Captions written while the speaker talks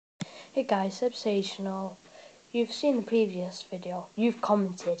Hey guys, sensational. You've seen the previous video. You've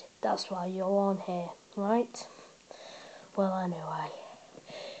commented. That's why you're on here, right? Well, anyway,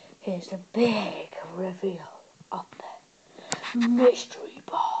 here's the big reveal of the mystery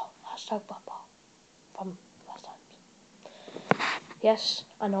ball. Hashtag ball from last time. Yes,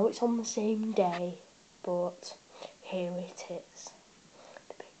 I know it's on the same day, but here it is.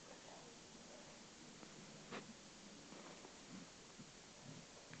 The big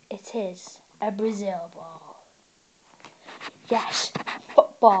reveal. It is a Brazil ball. Yes,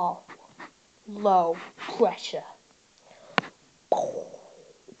 football. Low pressure.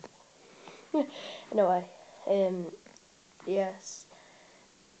 Anyway, yes,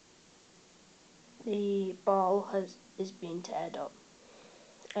 the ball is being teared up.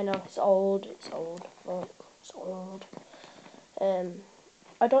 I know it's old, look, it's old.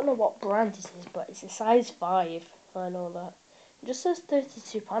 I don't know what brand it is, but it's a size 5. I know that. It just says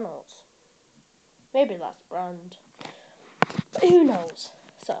 32 panels. Maybe that's the brand, but who knows?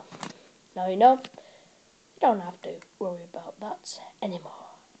 So now you know. You don't have to worry about that anymore.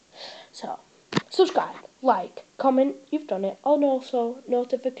 So, subscribe, like, comment, you've done it, and also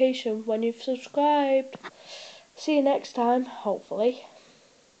notification when you've subscribed. See you next time, hopefully,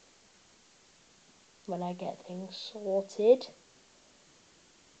 when I get things sorted.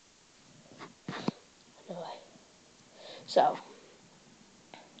 Anyway, so,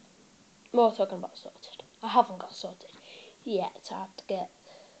 more talking about sorted. I haven't got sorted yet. I have to get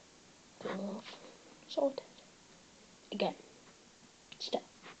things sorted again. Still.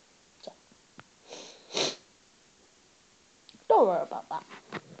 So, don't worry about that.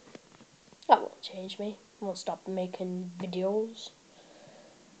 That won't change me. I won't stop making videos.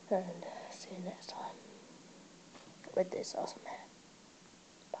 And see you next time with this awesome hair.